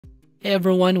Hey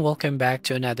everyone, welcome back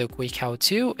to another quick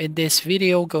how-to. In this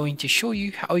video, going to show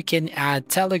you how you can add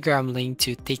Telegram link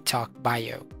to TikTok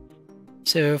bio.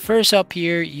 So first up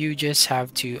here, you just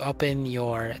have to open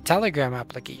your Telegram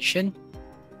application.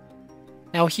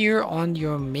 Now here on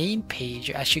your main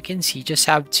page, as you can see, just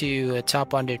have to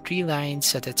tap on the three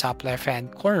lines at the top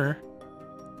left-hand corner.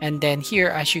 And then here,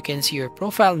 as you can see, your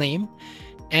profile name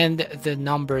and the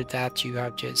number that you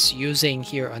are just using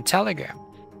here on Telegram.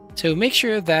 So make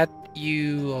sure that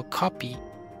you copy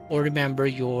or remember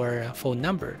your phone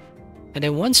number. And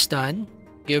then once done,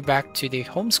 go back to the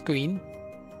home screen.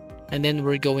 And then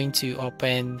we're going to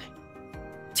open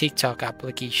TikTok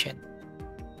application.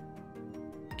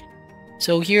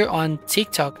 So here on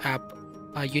TikTok app,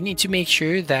 you need to make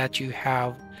sure that you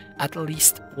have at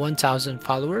least 1,000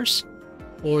 followers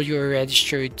or you're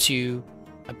registered to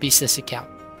a business account,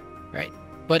 right?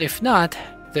 But if not,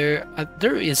 there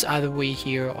is other way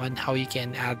here on how you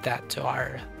can add that to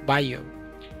our bio.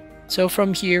 So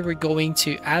from here, we're going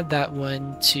to add that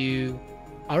one to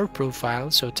our profile.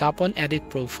 So tap on edit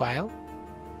profile.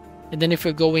 And then if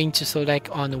we're going to select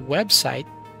on a website,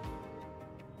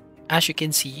 as you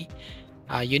can see,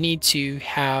 you need to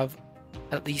have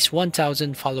at least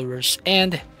 1,000 followers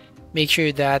and make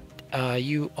sure that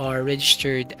you are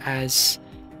registered as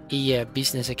a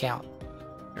business account.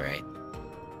 All right.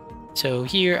 So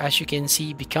here, as you can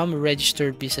see, become a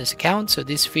registered business account. So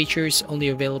this feature is only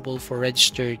available for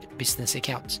registered business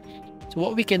accounts. So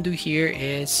what we can do here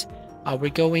is we're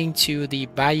going to the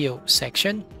bio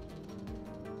section.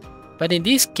 But in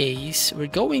this case, we're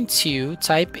going to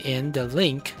type in the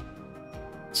link.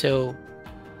 So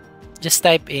just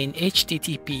type in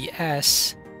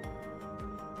HTTPS,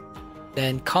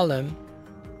 then column,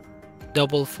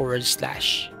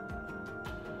 //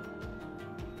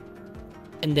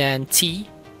 and then t.me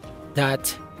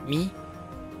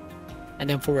and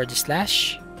then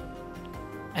 //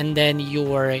 and then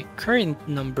your current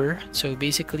number. So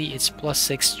basically it's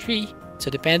 +63, so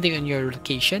depending on your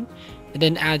location, and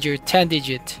then add your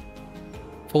 10-digit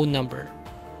phone number.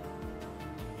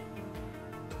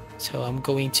 So I'm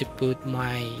going to put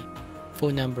my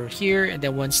phone number here, and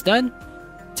then once done,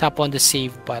 tap on the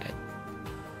save button.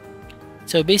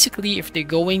 So basically, if they're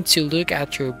going to look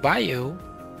at your bio,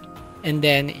 and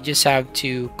then you just have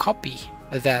to copy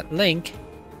that link.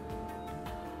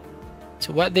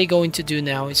 So what they're going to do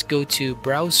now is go to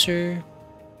browser,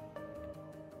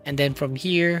 and then from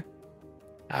here,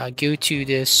 go to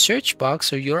the search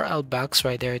box or URL box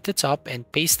right there at the top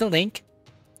and paste the link.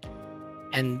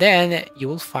 And then you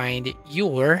will find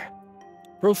your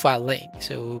profile link.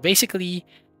 So basically,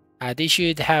 they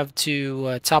should have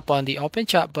to tap on the open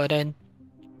chat button,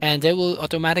 and they will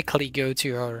automatically go to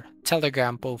your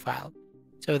Telegram profile.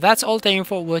 So that's all. Thank you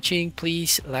for watching.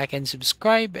 Please like and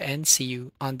subscribe, and see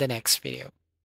you on the next video.